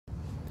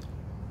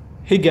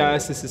Hey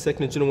guys, this is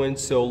TechnoGenuine.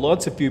 So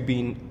lots of you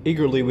been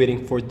eagerly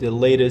waiting for the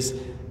latest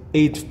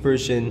 8th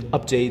version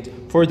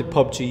update for the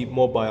PUBG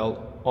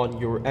mobile on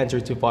your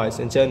Android device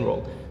in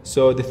general.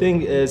 So the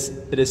thing is,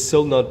 it is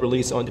still not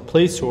released on the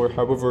Play Store.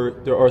 However,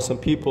 there are some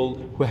people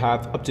who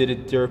have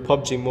updated their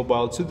PUBG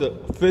mobile to the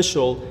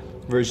official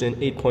version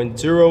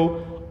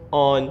 8.0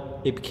 on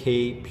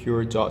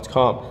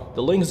apkpure.com.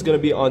 The link is going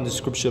to be on the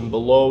description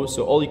below,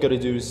 so all you got to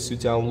do is to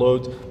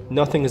download.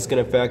 Nothing is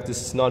going to affect.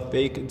 This is not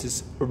fake, it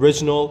is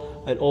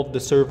original, and all of the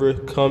server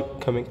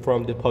coming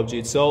from the PUBG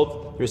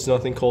itself. There's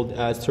nothing called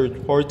as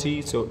third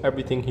party, so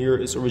everything here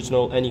is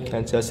original and you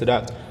can test it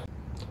out.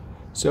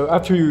 So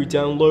after you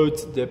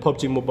download the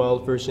PUBG mobile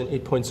version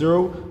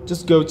 8.0,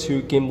 just go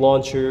to game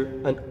launcher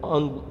and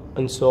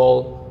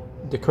uninstall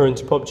the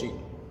current PUBG.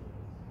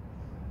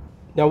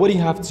 Now what you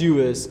have to do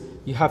is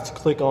you have to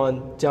click on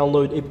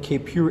download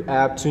APK Pure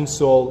app to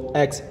install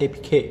X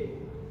APK.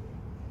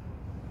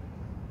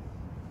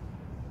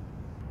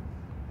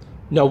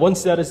 Now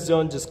once that is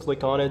done, just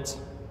click on it,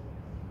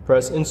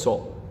 press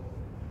install.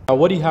 Now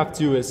what you have to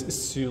do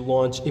is to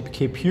launch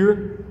APK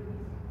Pure,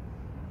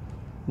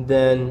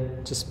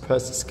 then just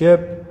press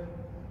skip.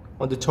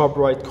 On the top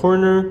right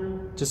corner,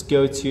 just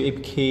go to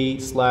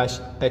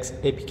apk/X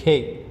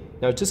APK.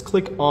 Now just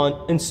click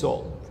on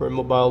install for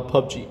mobile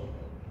PUBG.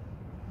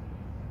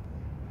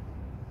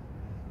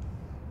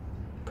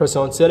 Press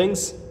on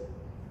settings,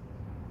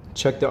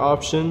 check the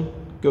option,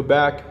 go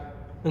back,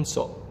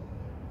 install.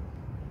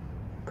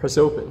 Press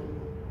open.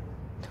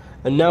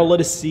 And now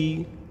let us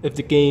see if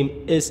the game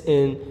is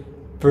in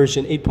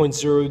version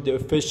 8.0, the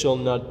official,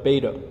 not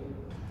beta.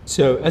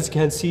 So as you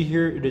can see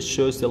here, it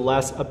shows the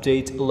last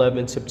update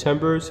 11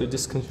 September. So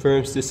this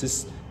confirms this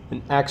is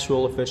an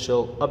actual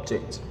official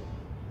update.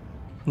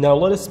 Now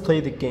let us play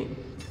the game.